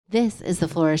This is the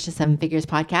Flourish to Seven Figures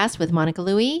podcast with Monica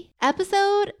Louie,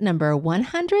 episode number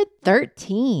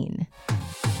 113.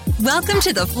 Welcome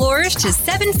to the Flourish to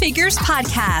Seven Figures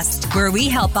podcast, where we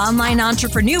help online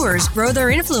entrepreneurs grow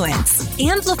their influence,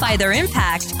 amplify their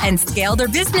impact, and scale their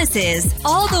businesses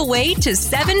all the way to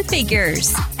seven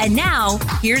figures. And now,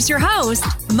 here's your host,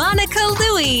 Monica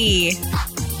Louie.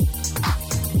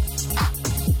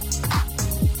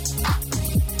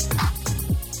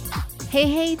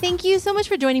 Hey, thank you so much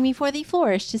for joining me for the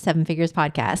Flourish to Seven Figures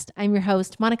podcast. I'm your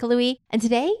host, Monica Louie, and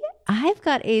today I've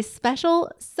got a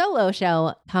special solo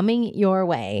show coming your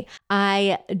way.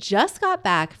 I just got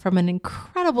back from an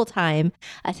incredible time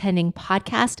attending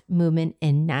Podcast Movement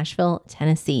in Nashville,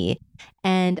 Tennessee,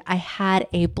 and I had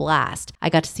a blast. I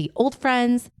got to see old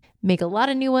friends, make a lot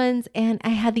of new ones, and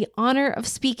I had the honor of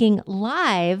speaking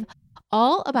live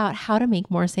all about how to make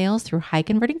more sales through high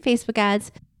converting Facebook ads,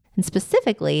 and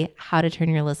specifically how to turn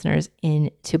your listeners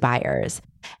into buyers.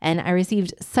 And I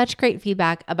received such great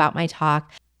feedback about my talk.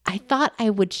 I thought I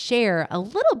would share a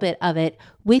little bit of it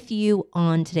with you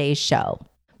on today's show.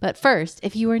 But first,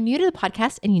 if you are new to the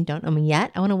podcast and you don't know me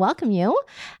yet, I want to welcome you.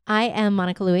 I am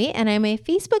Monica Louie, and I'm a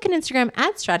Facebook and Instagram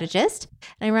ad strategist.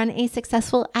 And I run a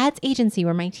successful ads agency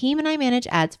where my team and I manage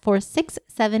ads for 6,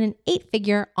 7, and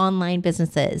 8-figure online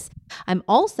businesses. I'm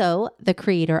also the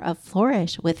creator of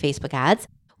Flourish with Facebook Ads,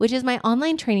 which is my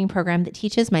online training program that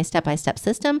teaches my step-by-step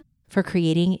system for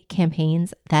creating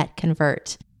campaigns that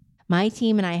convert. My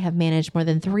team and I have managed more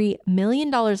than $3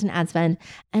 million in ad spend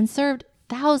and served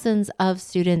thousands of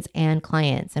students and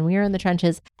clients. And we are in the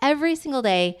trenches every single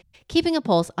day, keeping a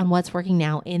pulse on what's working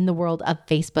now in the world of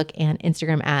Facebook and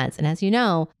Instagram ads. And as you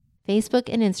know, Facebook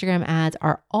and Instagram ads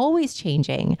are always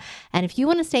changing. And if you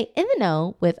want to stay in the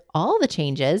know with all the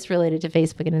changes related to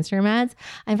Facebook and Instagram ads,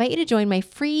 I invite you to join my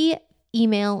free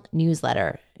email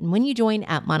newsletter. And when you join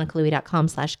at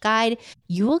monicalouie.com/guide,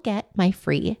 you will get my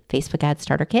free Facebook ad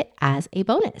starter kit as a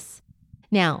bonus.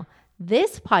 Now,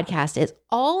 this podcast is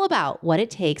all about what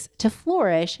it takes to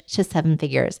flourish to seven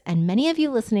figures. And many of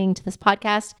you listening to this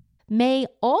podcast may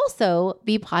also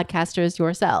be podcasters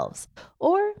yourselves,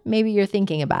 or maybe you're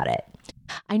thinking about it.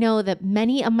 I know that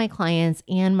many of my clients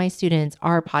and my students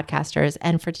are podcasters.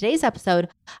 And for today's episode,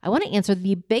 I want to answer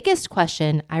the biggest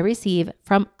question I receive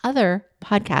from other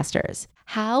podcasters.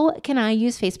 How can I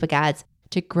use Facebook ads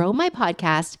to grow my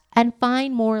podcast and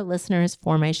find more listeners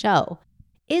for my show?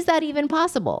 Is that even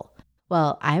possible?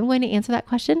 Well, I'm going to answer that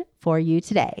question for you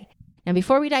today. Now,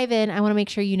 before we dive in, I want to make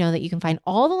sure you know that you can find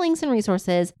all the links and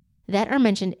resources that are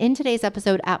mentioned in today's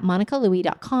episode at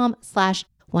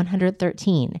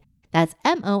monicalouie.com/113. That's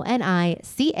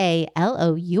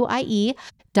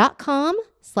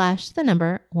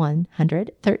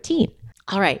monicalouie.com/113.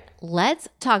 All right, let's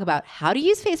talk about how to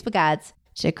use Facebook ads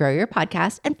to grow your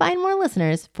podcast and find more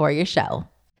listeners for your show.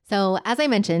 So as I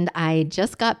mentioned, I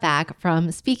just got back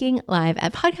from speaking live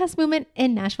at Podcast Movement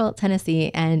in Nashville, Tennessee,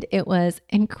 and it was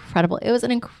incredible. It was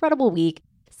an incredible week.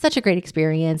 Such a great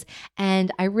experience.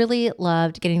 And I really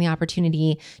loved getting the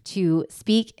opportunity to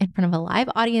speak in front of a live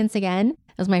audience again. It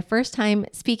was my first time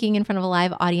speaking in front of a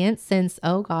live audience since,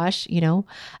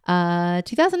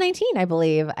 2019, I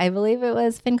believe. I believe it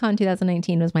was FinCon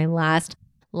 2019 was my last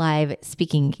live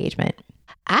speaking engagement.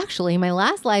 Actually, my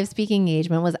last live speaking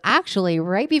engagement was actually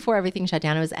right before everything shut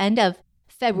down. It was end of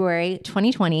February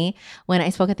 2020 when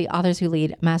I spoke at the Authors Who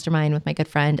Lead Mastermind with my good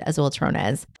friend Azul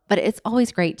Trones. But it's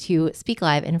always great to speak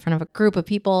live in front of a group of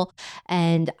people.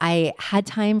 And I had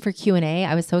time for Q&A.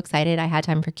 I was so excited. I had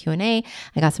time for Q&A.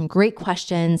 I got some great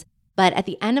questions. But at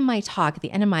the end of my talk, at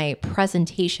the end of my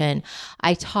presentation,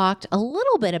 I talked a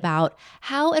little bit about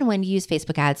how and when to use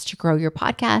Facebook ads to grow your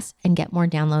podcast and get more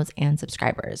downloads and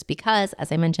subscribers. Because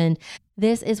as I mentioned,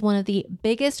 this is one of the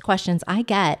biggest questions I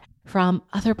get from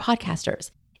other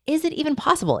podcasters. Is it even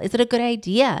possible? Is it a good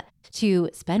idea to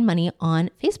spend money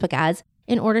on Facebook ads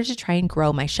in order to try and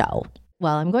grow my show?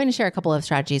 Well, I'm going to share a couple of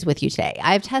strategies with you today.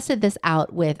 I've tested this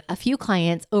out with a few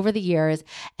clients over the years,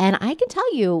 and I can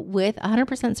tell you with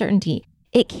 100% certainty,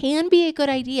 it can be a good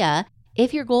idea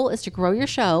if your goal is to grow your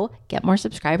show, get more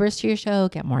subscribers to your show,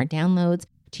 get more downloads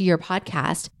to your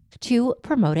podcast, to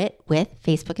promote it with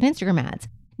Facebook and Instagram ads.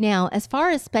 Now, as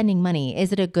far as spending money,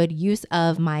 is it a good use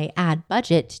of my ad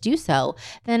budget to do so?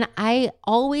 Then I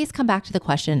always come back to the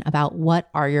question about what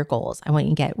are your goals? I want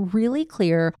you to get really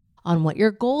clear on what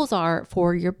your goals are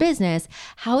for your business,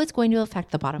 how it's going to affect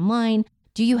the bottom line.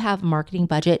 Do you have marketing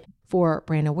budget for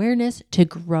brand awareness to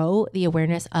grow the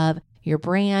awareness of your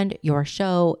brand, your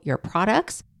show, your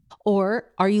products?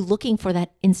 Or are you looking for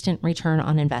that instant return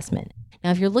on investment? Now,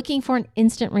 if you're looking for an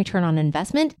instant return on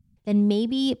investment, then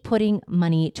maybe putting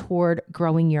money toward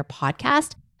growing your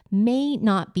podcast may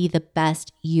not be the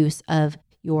best use of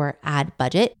your ad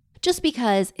budget, just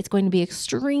because it's going to be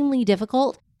extremely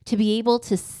difficult to be able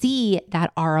to see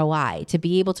that ROI, to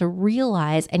be able to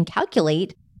realize and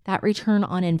calculate that return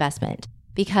on investment.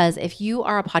 Because if you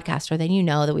are a podcaster, then you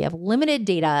know that we have limited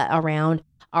data around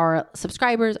our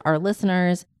subscribers, our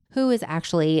listeners, who is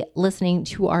actually listening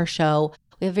to our show.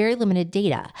 We have very limited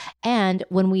data. And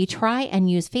when we try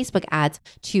and use Facebook ads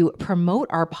to promote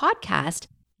our podcast,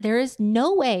 there is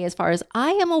no way, as far as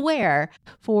I am aware,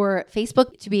 for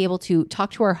Facebook to be able to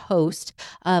talk to our host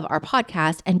of our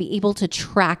podcast and be able to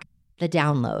track the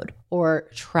download or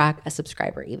track a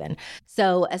subscriber even.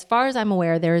 So as far as I'm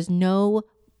aware, there is no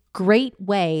great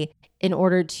way in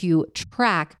order to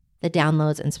track the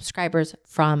downloads and subscribers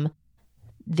from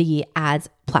the ads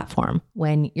platform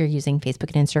when you're using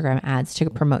Facebook and Instagram ads to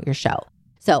promote your show.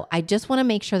 So I just want to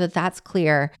make sure that that's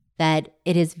clear, that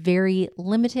it is very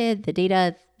limited. The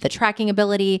data, the tracking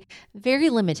ability, very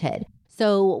limited.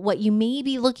 So what you may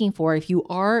be looking for if you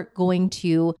are going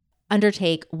to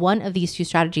undertake one of these two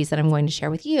strategies that I'm going to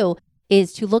share with you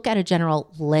is to look at a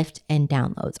general lift in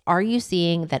downloads. Are you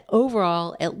seeing that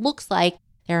overall it looks like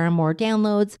there are more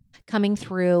downloads coming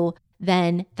through?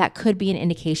 Then that could be an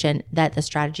indication that the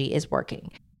strategy is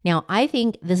working. Now, I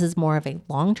think this is more of a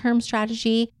long-term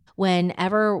strategy.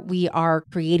 Whenever we are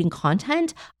creating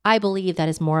content, I believe that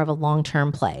is more of a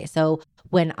long-term play. So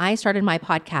when I started my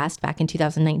podcast back in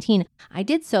 2019, I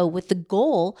did so with the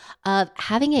goal of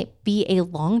having it be a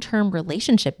long-term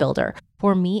relationship builder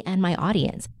for me and my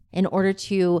audience. In order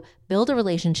to build a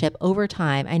relationship over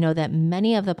time, I know that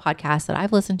many of the podcasts that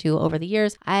I've listened to over the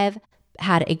years, I've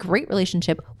had a great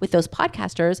relationship with those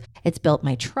podcasters. It's built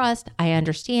my trust. I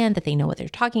understand that they know what they're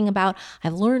talking about.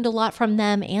 I've learned a lot from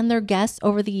them and their guests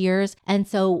over the years. And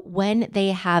so when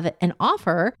they have an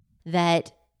offer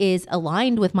that is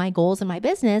aligned with my goals and my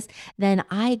business, then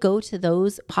I go to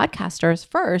those podcasters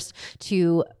first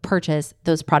to purchase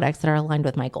those products that are aligned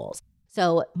with my goals.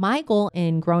 So my goal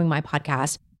in growing my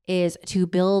podcast is to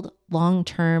build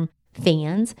long-term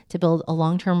fans, to build a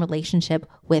long-term relationship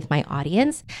with my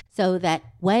audience so that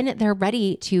when they're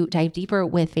ready to dive deeper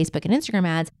with Facebook and Instagram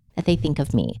ads, that they think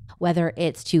of me, whether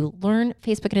it's to learn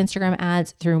Facebook and Instagram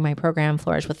ads through my program,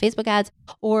 Flourish with Facebook Ads,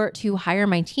 or to hire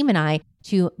my team and I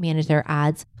to manage their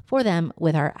ads for them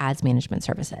with our ads management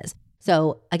services.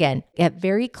 So again, get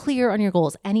very clear on your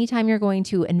goals. Anytime you're going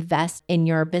to invest in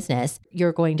your business,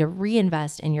 you're going to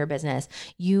reinvest in your business,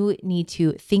 you need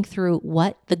to think through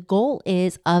what the goal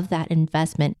is of that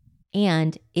investment.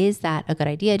 And is that a good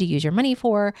idea to use your money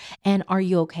for? And are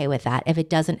you okay with that if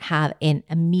it doesn't have an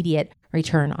immediate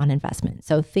return on investment?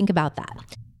 So think about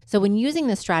that. So when using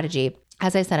this strategy,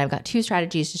 as I said, I've got two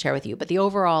strategies to share with you, but the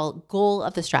overall goal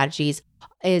of the strategies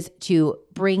is to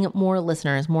bring more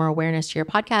listeners, more awareness to your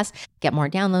podcast, get more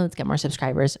downloads, get more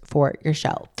subscribers for your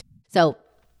show. So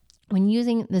when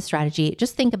using this strategy,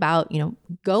 just think about,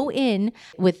 go in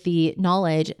with the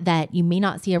knowledge that you may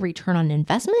not see a return on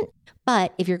investment,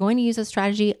 but if you're going to use a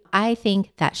strategy, I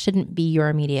think that shouldn't be your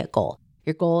immediate goal.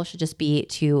 Your goal should just be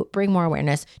to bring more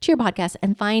awareness to your podcast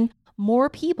and find more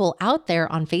people out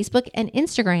there on Facebook and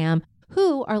Instagram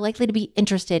who are likely to be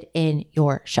interested in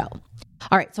your show.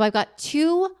 All right, so I've got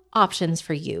two options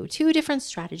for you, two different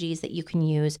strategies that you can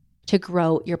use to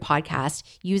grow your podcast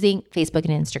using Facebook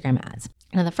and Instagram ads.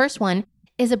 Now, the first one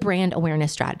is a brand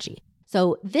awareness strategy.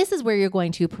 So this is where you're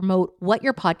going to promote what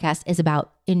your podcast is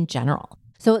about in general.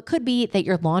 So it could be that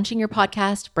you're launching your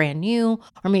podcast brand new,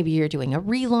 or maybe you're doing a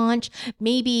relaunch.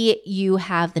 Maybe you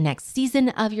have the next season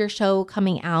of your show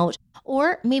coming out,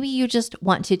 or maybe you just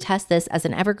want to test this as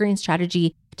an evergreen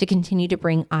strategy to continue to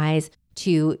bring eyes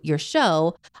to your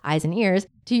show, eyes and ears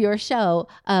to your show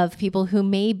of people who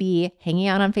may be hanging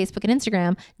out on Facebook and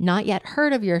Instagram, not yet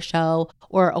heard of your show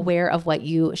or aware of what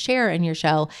you share in your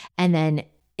show, and then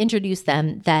introduce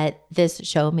them that this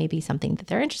show may be something that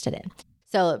they're interested in.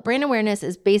 So brand awareness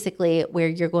is basically where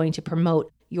you're going to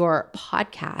promote your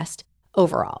podcast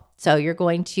overall. So you're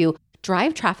going to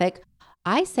drive traffic,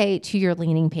 I say, to your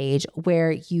landing page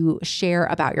where you share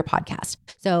about your podcast.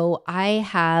 So I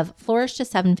have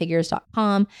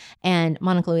flourishto7figures.com and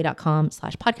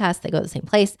monicalouie.com/podcast. They go to the same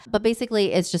place, but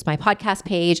basically it's just my podcast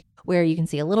page where you can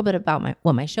see a little bit about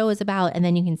what my show is about, and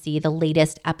then you can see the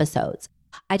latest episodes.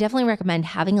 I definitely recommend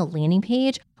having a landing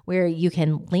page where you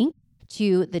can link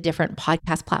to the different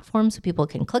podcast platforms so people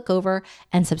can click over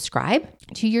and subscribe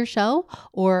to your show,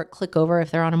 or click over if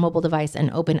they're on a mobile device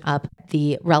and open up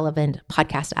the relevant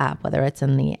podcast app, whether it's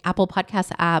in the Apple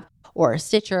Podcast app or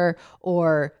Stitcher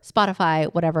or Spotify,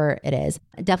 whatever it is.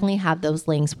 Definitely have those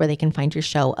links where they can find your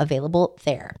show available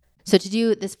there. So to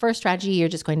do this first strategy, you're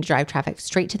just going to drive traffic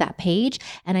straight to that page.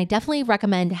 And I definitely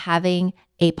recommend having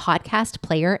a podcast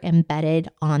player embedded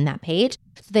on that page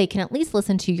so they can at least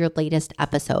listen to your latest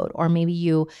episode, or maybe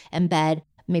you embed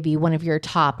maybe one of your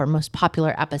top or most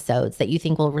popular episodes that you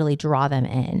think will really draw them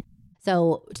in.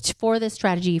 So for this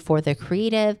strategy for the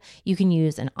creative, you can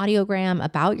use an audiogram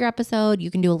about your episode. You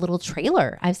can do a little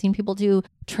trailer. I've seen people do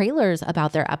trailers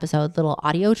about their episode, little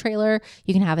audio trailer.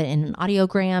 You can have it in an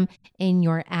audiogram in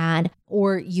your ad,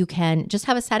 or you can just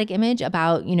have a static image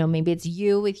about, maybe it's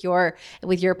you with your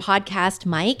podcast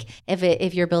mic.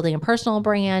 If you're building a personal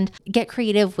brand, get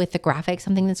creative with the graphics,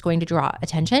 something that's going to draw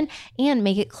attention, and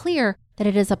make it clear that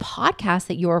it is a podcast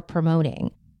that you're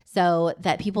promoting, so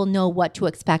that people know what to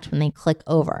expect when they click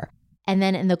over. And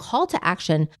then in the call to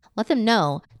action, let them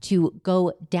know to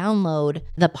go download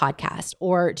the podcast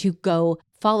or to go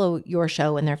follow your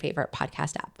show in their favorite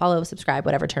podcast app. Follow, subscribe,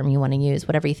 whatever term you want to use,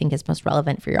 whatever you think is most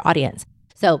relevant for your audience.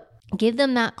 So give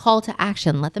them that call to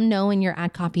action. Let them know in your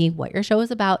ad copy what your show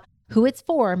is about, who it's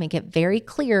for, make it very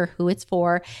clear who it's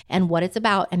for and what it's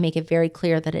about, and make it very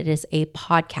clear that it is a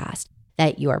podcast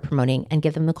that you are promoting, and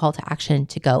give them the call to action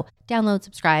to go download,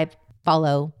 subscribe,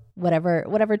 follow,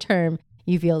 whatever term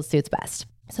you feel suits best.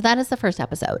 So that is the first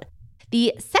episode.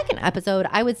 The second episode,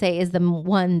 I would say, is the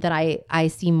one that I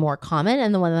see more common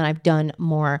and the one that I've done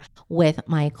more with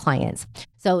my clients.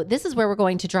 So this is where we're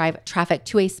going to drive traffic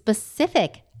to a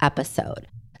specific episode.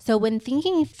 So when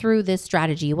thinking through this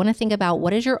strategy, you want to think about,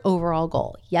 what is your overall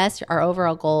goal? Yes, our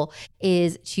overall goal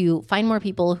is to find more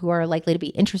people who are likely to be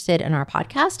interested in our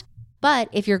podcast. But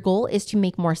if your goal is to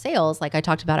make more sales, like I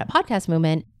talked about at Podcast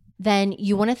Movement, then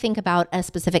you want to think about a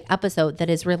specific episode that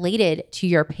is related to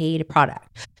your paid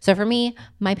product. So for me,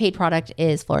 my paid product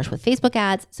is Flourish with Facebook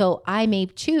Ads. So I may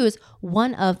choose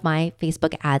one of my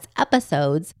Facebook Ads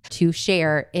episodes to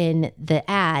share in the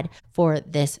ad for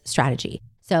this strategy.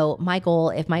 So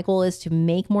if my goal is to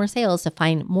make more sales, to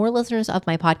find more listeners of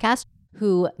my podcast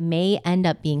who may end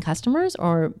up being customers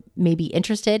or may be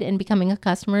interested in becoming a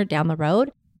customer down the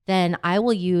road, then I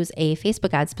will use a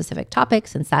Facebook ad specific topic,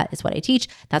 since that is what I teach.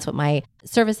 That's what my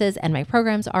services and my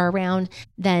programs are around.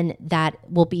 Then that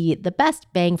will be the best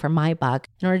bang for my buck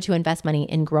in order to invest money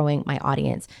in growing my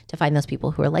audience, to find those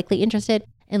people who are likely interested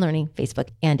in learning Facebook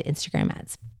and Instagram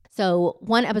ads. So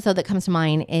one episode that comes to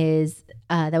mind is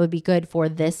that would be good for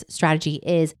this strategy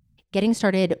is getting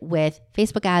started with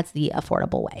Facebook ads the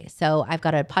affordable way. So I've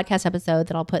got a podcast episode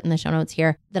that I'll put in the show notes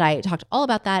here that I talked all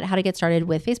about that, how to get started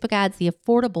with Facebook ads the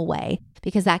affordable way,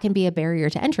 because that can be a barrier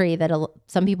to entry that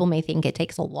some people may think it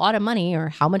takes a lot of money, or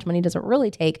how much money does it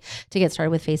really take to get started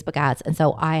with Facebook ads. And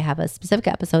so I have a specific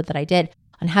episode that I did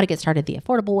on how to get started the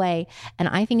affordable way. And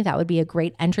I think that would be a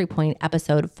great entry point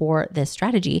episode for this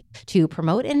strategy, to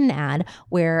promote in an ad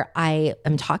where I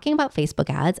am talking about Facebook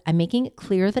ads. I'm making it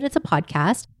clear that it's a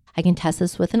podcast. I can test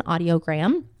this with an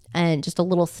audiogram and just a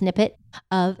little snippet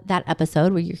of that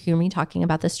episode where you hear me talking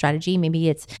about this strategy. Maybe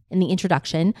it's in the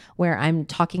introduction where I'm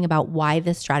talking about why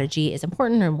this strategy is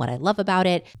important and what I love about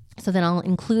it. So then I'll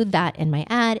include that in my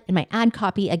ad. In my ad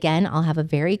copy, again, I'll have a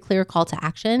very clear call to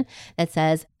action that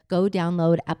says, go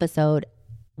download episode,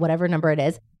 whatever number it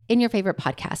is, in your favorite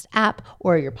podcast app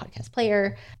or your podcast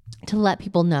player, to let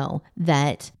people know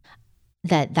that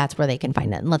that's where they can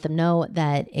find it, and let them know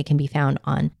that it can be found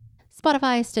on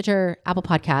Spotify, Stitcher, Apple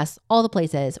Podcasts, all the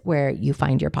places where you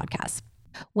find your podcasts.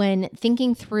 When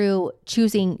thinking through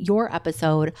choosing your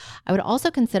episode, I would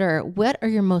also consider, what are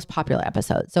your most popular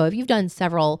episodes? So if you've done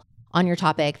several on your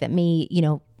topic that may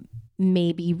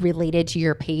be related to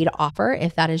your paid offer,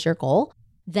 if that is your goal,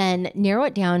 then narrow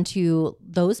it down to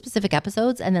those specific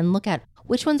episodes, and then look at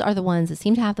which ones are the ones that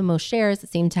seem to have the most shares,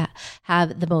 that seem to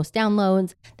have the most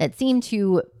downloads, that seem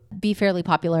to be fairly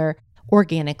popular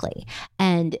organically.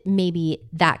 And maybe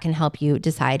that can help you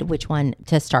decide which one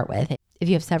to start with if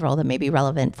you have several that may be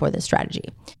relevant for this strategy.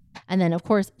 And then, of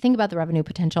course, think about the revenue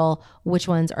potential, which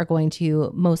ones are going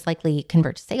to most likely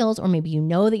convert to sales, or maybe you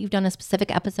know that you've done a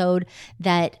specific episode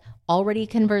that already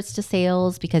converts to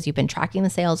sales because you've been tracking the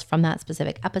sales from that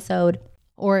specific episode.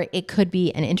 Or it could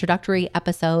be an introductory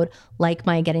episode, like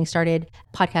my Getting Started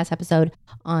podcast episode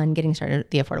on getting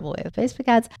started the affordable way with Facebook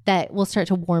ads, that will start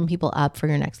to warm people up for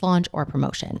your next launch or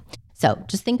promotion. So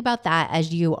just think about that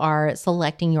as you are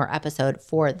selecting your episode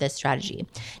for this strategy.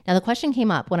 Now, the question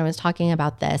came up when I was talking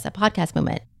about this at Podcast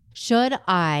Movement. Should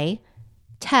I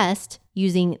test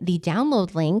using the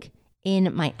download link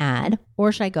in my ad,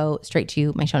 or should I go straight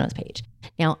to my show notes page?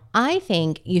 Now, I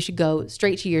think you should go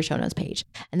straight to your show notes page.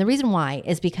 And the reason why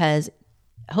is because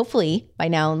hopefully by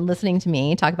now listening to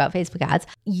me talk about Facebook ads,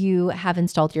 you have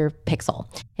installed your Pixel.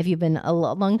 If you've been a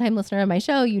long time listener of my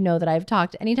show, you know that I've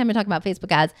talked, anytime I talk about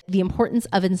Facebook ads, the importance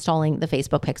of installing the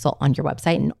Facebook Pixel on your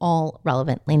website and all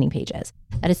relevant landing pages.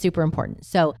 That is super important.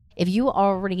 So if you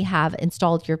already have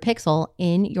installed your Pixel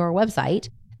in your website,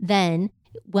 then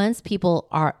once people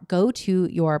go to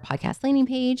your podcast landing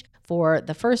page for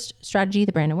the first strategy,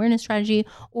 the brand awareness strategy,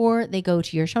 or they go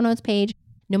to your show notes page,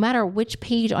 no matter which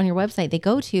page on your website they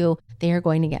go to, they are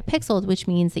going to get pixeled, which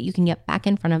means that you can get back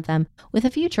in front of them with a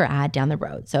future ad down the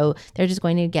road. So they're just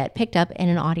going to get picked up in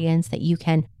an audience that you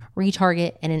can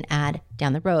retarget in an ad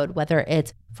down the road, whether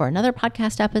it's for another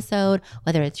podcast episode,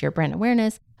 whether it's your brand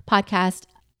awareness podcast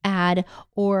ad,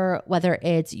 or whether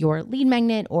it's your lead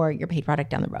magnet or your paid product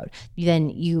down the road. Then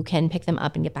you can pick them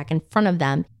up and get back in front of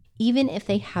them, even if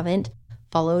they haven't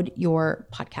followed your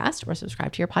podcast or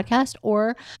subscribed to your podcast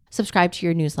or subscribe to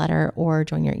your newsletter or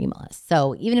join your email list.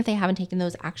 So even if they haven't taken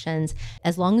those actions,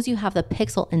 as long as you have the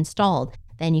Pixel installed,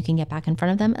 then you can get back in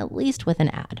front of them at least with an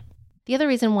ad. The other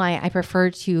reason why I prefer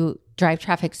to drive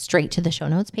traffic straight to the show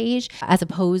notes page as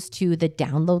opposed to the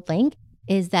download link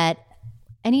is that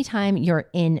anytime you're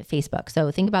in Facebook,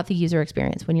 so think about the user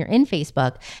experience. When you're in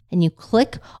Facebook and you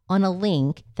click on a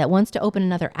link that wants to open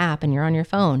another app and you're on your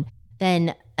phone,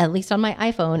 then at least on my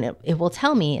iPhone, it will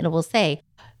tell me, and it will say,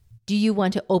 do you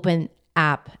want to open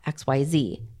app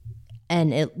XYZ?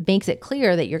 And it makes it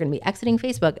clear that you're going to be exiting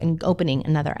Facebook and opening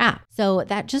another app. So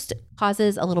that just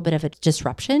causes a little bit of a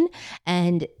disruption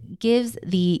and gives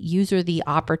the user the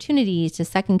opportunity to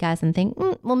second guess and think,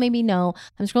 well, maybe no,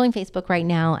 I'm scrolling Facebook right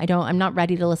now. I'm not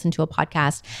ready to listen to a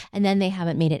podcast. And then they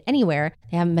haven't made it anywhere.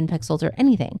 They haven't been pixeled or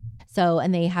anything. So,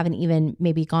 and they haven't even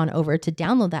maybe gone over to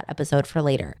download that episode for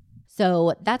later.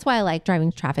 So that's why I like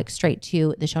driving traffic straight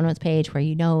to the show notes page where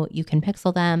you know you can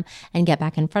pixel them and get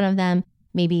back in front of them.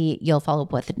 Maybe you'll follow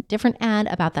up with a different ad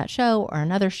about that show or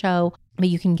another show, but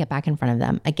you can get back in front of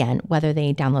them again, whether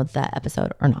they download the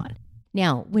episode or not.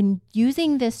 Now, when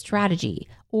using this strategy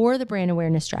or the brand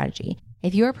awareness strategy,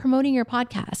 if you're promoting your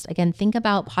podcast, again, think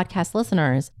about podcast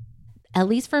listeners. At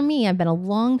least for me, I've been a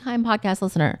long time podcast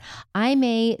listener. I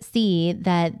may see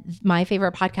that my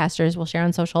favorite podcasters will share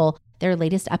on social their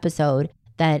latest episode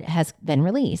that has been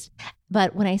released.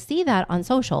 But when I see that on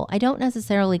social, I don't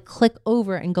necessarily click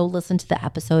over and go listen to the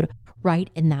episode right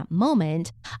in that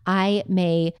moment. I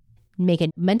may make a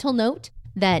mental note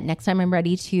that next time I'm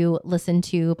ready to listen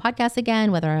to podcasts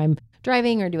again, whether I'm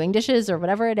driving or doing dishes or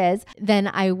whatever it is, then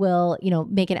I will,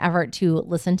 make an effort to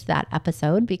listen to that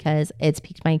episode because it's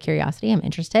piqued my curiosity. I'm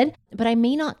interested, but I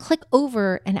may not click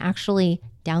over and actually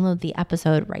download the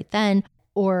episode right then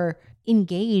or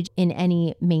engage in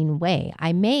any main way.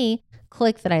 I may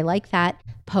click that I like that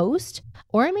post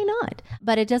or I may not,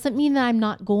 but it doesn't mean that I'm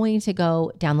not going to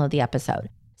go download the episode.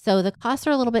 So the costs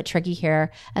are a little bit tricky here.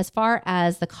 As far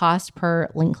as the cost per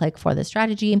link click for the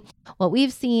strategy, what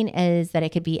we've seen is that it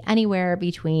could be anywhere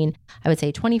between, I would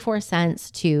say 24 cents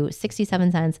to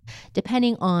 67 cents,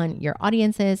 depending on your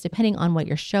audiences, depending on what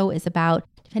your show is about,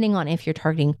 depending on if you're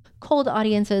targeting cold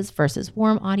audiences versus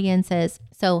warm audiences.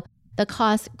 So the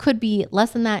cost could be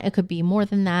less than that. It could be more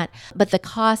than that, but the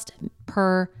cost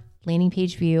per landing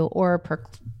page view or per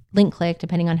link click,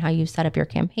 depending on how you set up your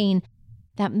campaign,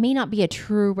 that may not be a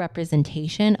true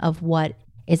representation of what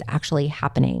is actually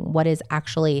happening, what is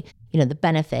actually, the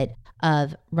benefit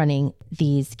of running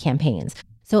these campaigns.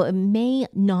 So it may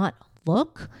not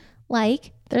look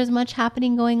like there's much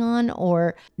happening going on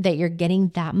or that you're getting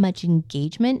that much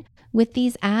engagement with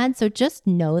these ads. So just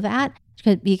know that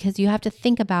because you have to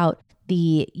think about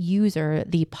the user,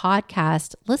 the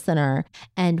podcast listener,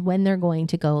 and when they're going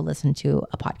to go listen to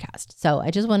a podcast. So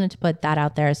I just wanted to put that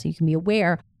out there so you can be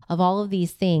aware of all of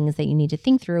these things that you need to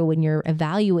think through when you're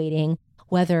evaluating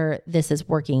whether this is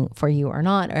working for you or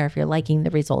not, or if you're liking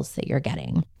the results that you're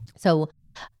getting. So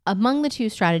among the two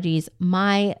strategies,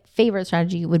 my favorite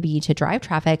strategy would be to drive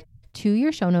traffic to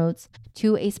your show notes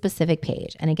to a specific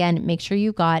page. And again, make sure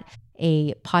you got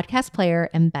a podcast player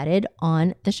embedded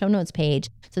on the show notes page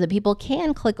so that people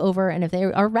can click over. And if they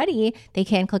are ready, they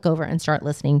can click over and start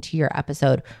listening to your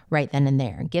episode right then and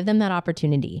there. Give them that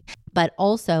opportunity. But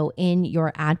also in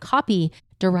your ad copy,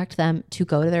 direct them to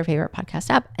go to their favorite podcast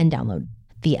app and download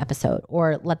the episode,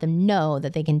 or let them know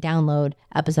that they can download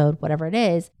episode, whatever it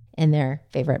is, in their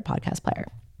favorite podcast player.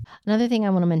 Another thing I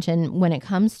want to mention when it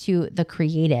comes to the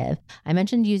creative, I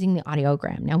mentioned using the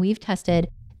audiogram. Now we've tested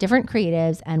different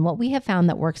creatives, and what we have found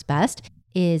that works best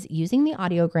is using the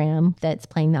audiogram that's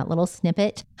playing that little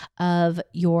snippet of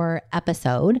your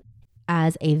episode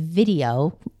as a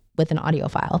video with an audio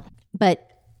file, but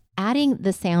adding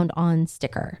the sound on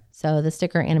sticker. So the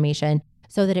sticker animation.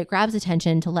 so that it grabs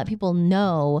attention to let people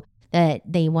know that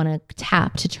they want to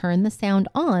tap to turn the sound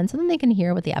on so then they can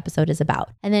hear what the episode is about.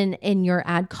 And then in your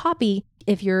ad copy,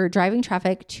 if you're driving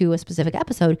traffic to a specific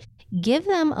episode, give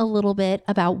them a little bit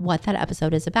about what that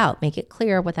episode is about. Make it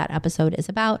clear what that episode is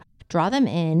about. Draw them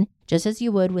in just as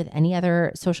you would with any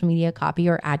other social media copy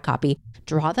or ad copy.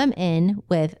 Draw them in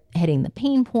with hitting the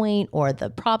pain point or the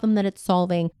problem that it's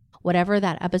solving, whatever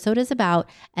that episode is about,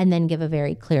 and then give a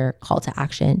very clear call to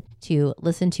action to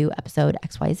listen to episode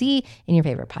XYZ in your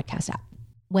favorite podcast app.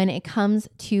 When it comes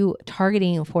to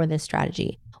targeting for this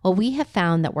strategy, what we have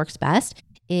found that works best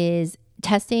is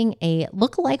testing a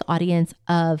lookalike audience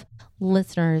of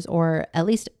listeners, or at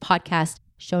least podcast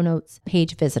show notes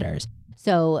page visitors.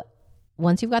 So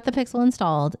once you've got the pixel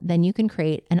installed, then you can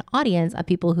create an audience of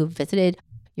people who visited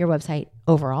your website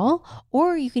overall,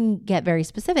 or you can get very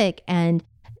specific and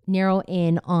narrow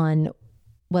in on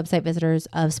website visitors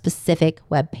of specific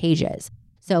web pages.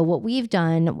 So what we've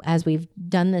done as we've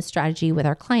done this strategy with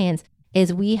our clients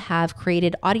is we have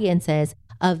created audiences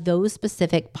of those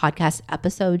specific podcast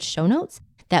episode show notes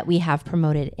that we have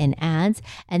promoted in ads.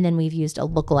 And then we've used a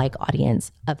lookalike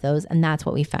audience of those. And that's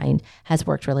what we find has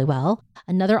worked really well.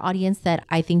 Another audience that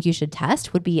I think you should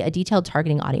test would be a detailed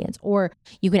targeting audience, or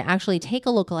you can actually take a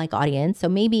lookalike audience. So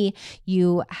maybe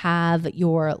you have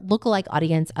your lookalike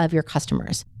audience of your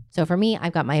customers. So for me,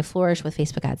 I've got my Flourish with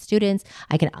Facebook Ads students.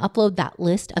 I can upload that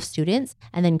list of students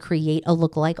and then create a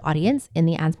lookalike audience in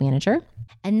the Ads Manager.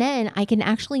 And then I can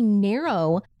actually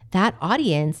narrow that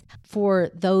audience for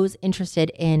those interested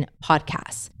in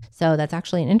podcasts. So that's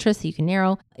actually an interest that you can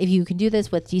narrow. If you can do this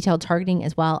with detailed targeting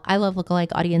as well, I love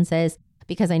lookalike audiences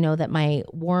because I know that my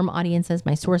warm audiences,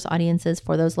 my source audiences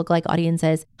for those lookalike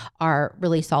audiences are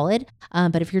really solid.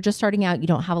 But if you're just starting out, you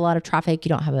don't have a lot of traffic, you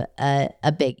don't have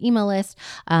a big email list,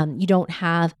 you don't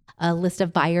have a list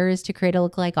of buyers to create a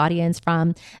lookalike audience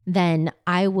from, then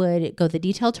I would go the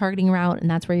detailed targeting route. And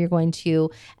that's where you're going to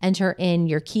enter in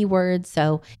your keywords.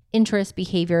 So interests,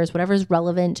 behaviors, whatever is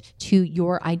relevant to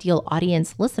your ideal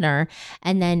audience listener.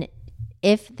 And then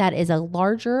if that is a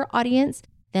larger audience,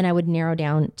 then I would narrow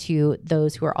down to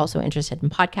those who are also interested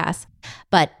in podcasts.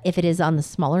 But if it is on the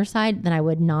smaller side, then I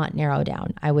would not narrow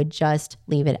down. I would just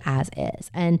leave it as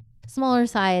is. And smaller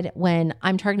side, when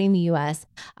I'm targeting the US,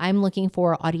 I'm looking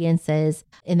for audiences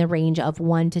in the range of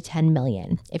 1 to 10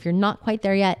 million. If you're not quite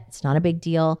there yet, it's not a big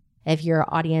deal. If your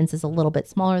audience is a little bit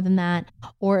smaller than that,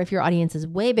 or if your audience is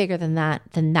way bigger than that,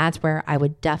 then that's where I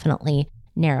would definitely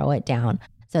narrow it down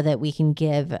so that we can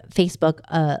give Facebook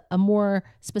a more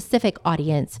specific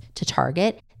audience to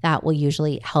target. That will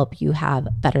usually help you have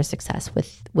better success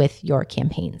with your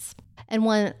campaigns. And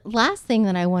one last thing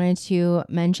that I wanted to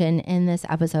mention in this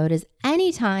episode is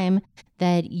anytime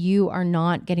that you are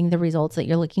not getting the results that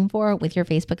you're looking for with your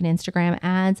Facebook and Instagram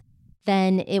ads,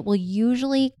 then it will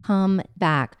usually come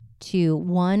back to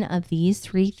one of these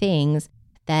 3 things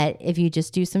that if you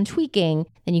just do some tweaking,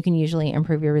 then you can usually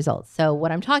improve your results. So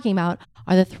what I'm talking about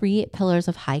are the 3 pillars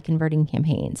of high converting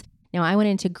campaigns. Now, I went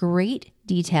into great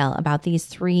detail about these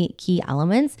 3 key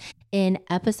elements in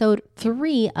episode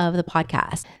 3 of the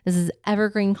podcast. This is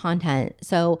evergreen content.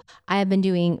 So I have been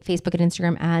doing Facebook and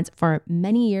Instagram ads for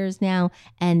many years now,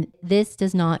 and this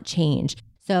does not change.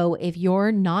 So if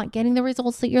you're not getting the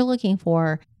results that you're looking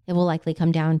for, it will likely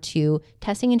come down to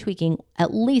testing and tweaking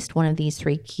at least one of these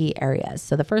 3 key areas.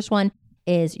 So the first one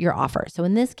is your offer. So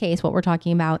in this case, what we're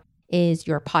talking about is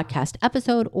your podcast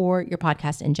episode or your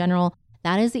podcast in general.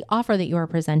 That is the offer that you are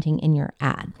presenting in your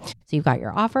ad. So you've got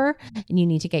your offer and you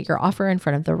need to get your offer in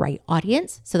front of the right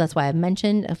audience. So that's why I've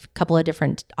mentioned a couple of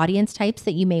different audience types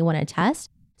that you may want to test.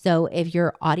 So if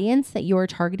your audience that you are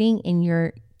targeting in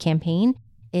your campaign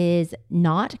is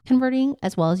not converting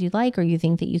as well as you'd like, or you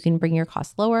think that you can bring your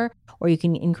costs lower or you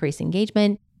can increase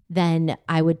engagement, then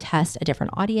I would test a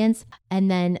different audience.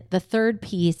 And then the third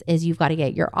piece is you've got to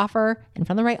get your offer in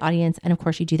front of the right audience. And of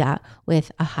course, you do that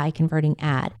with a high converting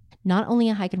ad. Not only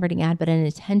a high converting ad, but an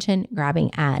attention grabbing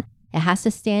ad. It has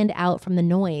to stand out from the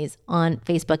noise on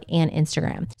Facebook and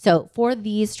Instagram. So for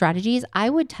these strategies, I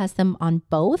would test them on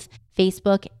both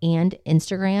Facebook and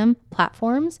Instagram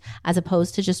platforms as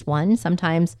opposed to just one.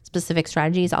 Sometimes specific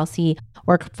strategies I'll see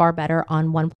work far better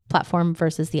on one platform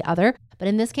versus the other. But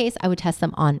in this case, I would test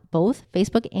them on both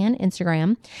Facebook and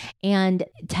Instagram and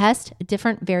test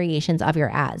different variations of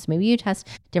your ads. Maybe you test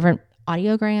different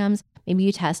audiograms. Maybe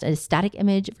you test a static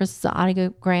image versus an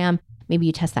audiogram. Maybe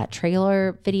you test that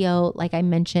trailer video, like I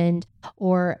mentioned,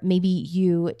 or maybe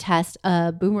you test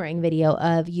a boomerang video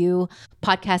of you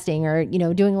podcasting or,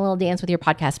 doing a little dance with your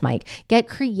podcast mic. Get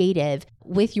creative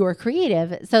with your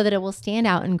creative so that it will stand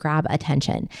out and grab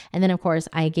attention. And then of course,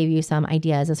 I gave you some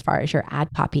ideas as far as your ad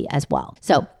copy as well.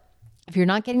 So if you're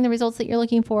not getting the results that you're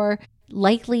looking for,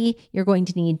 likely you're going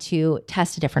to need to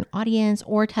test a different audience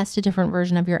or test a different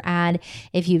version of your ad.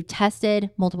 If you've tested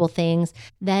multiple things,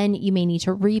 then you may need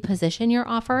to reposition your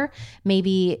offer.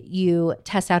 Maybe you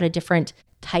test out a different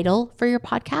title for your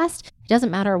podcast. It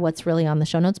doesn't matter what's really on the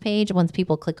show notes page. Once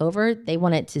people click over, they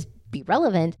want it to be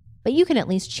relevant, but you can at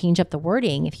least change up the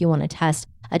wording if you want to test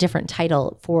a different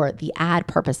title for the ad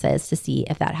purposes to see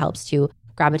if that helps to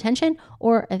grab attention,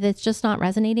 or if it's just not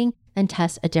resonating, then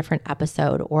test a different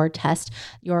episode or test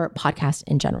your podcast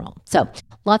in general. So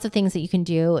lots of things that you can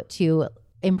do to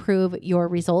improve your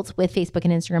results with Facebook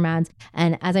and Instagram ads.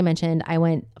 And as I mentioned, I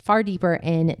went far deeper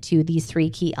into these 3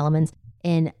 key elements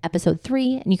in episode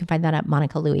 3, and you can find that at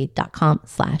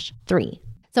monicalouie.com/3.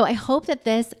 So I hope that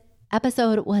this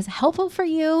episode was helpful for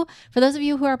you. For those of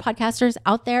you who are podcasters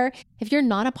out there, if you're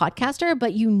not a podcaster,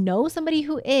 but you know somebody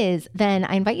who is, then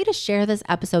I invite you to share this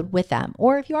episode with them.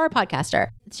 Or if you are a podcaster,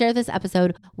 share this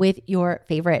episode with your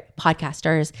favorite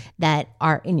podcasters that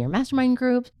are in your mastermind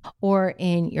groups or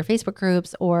in your Facebook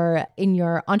groups or in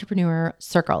your entrepreneur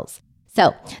circles.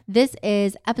 So this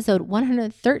is episode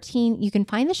 113. You can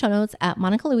find the show notes at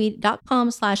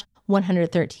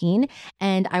monicalouie.com/113.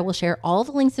 And I will share all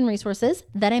the links and resources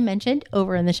that I mentioned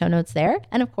over in the show notes there.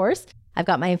 And of course, I've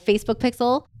got my Facebook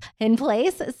pixel in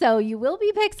place, so you will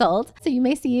be pixeled. So you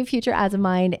may see future ads of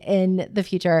mine in the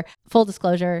future. Full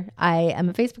disclosure, I am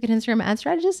a Facebook and Instagram ad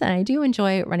strategist, and I do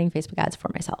enjoy running Facebook ads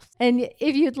for myself. And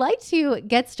if you'd like to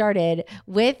get started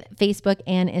with Facebook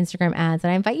and Instagram ads,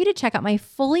 then I invite you to check out my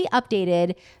fully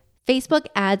updated Facebook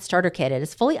Ad Starter Kit. It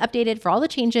is fully updated for all the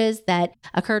changes that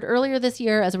occurred earlier this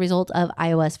year as a result of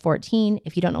iOS 14.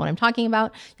 If you don't know what I'm talking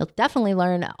about, you'll definitely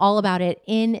learn all about it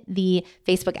in the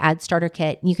Facebook Ad Starter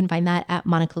Kit. You can find that at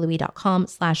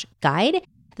monicalouie.com/guide.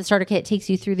 The starter kit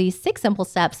takes you through these 6 simple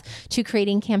steps to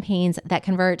creating campaigns that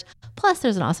convert. Plus,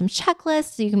 there's an awesome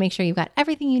checklist so you can make sure you've got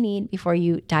everything you need before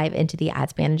you dive into the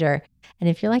Ads Manager. And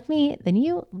if you're like me, then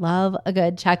you love a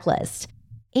good checklist.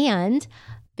 And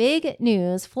big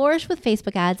news, Flourish with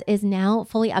Facebook Ads is now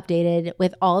fully updated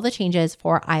with all the changes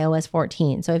for iOS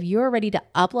 14. So if you're ready to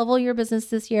up-level your business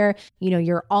this year,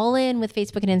 you're all in with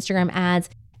Facebook and Instagram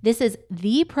ads, this is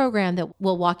the program that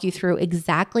will walk you through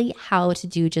exactly how to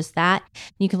do just that.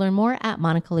 You can learn more at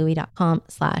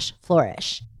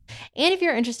monicalouie.com/flourish. And if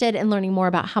you're interested in learning more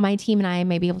about how my team and I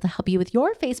may be able to help you with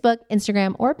your Facebook,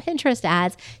 Instagram, or Pinterest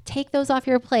ads, take those off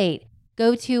your plate.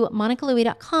 Go to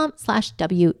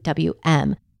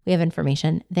monicalouie.com/WWM. We have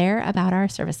information there about our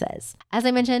services. As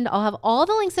I mentioned, I'll have all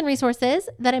the links and resources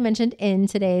that I mentioned in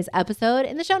today's episode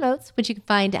in the show notes, which you can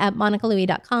find at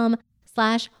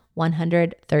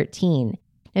monicalouie.com/113.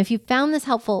 Now, if you found this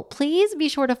helpful, please be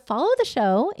sure to follow the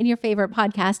show in your favorite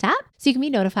podcast app so you can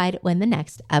be notified when the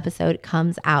next episode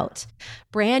comes out.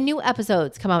 Brand new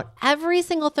episodes come out every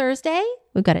single Thursday.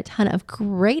 We've got a ton of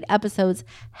great episodes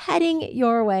heading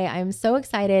your way. I'm so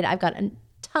excited. I've got a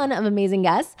ton of amazing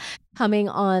guests coming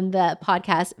on the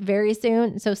podcast very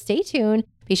soon. So stay tuned.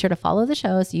 Be sure to follow the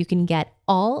show so you can get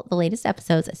all the latest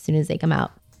episodes as soon as they come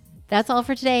out. That's all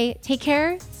for today. Take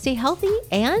care, stay healthy,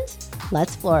 and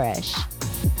let's flourish.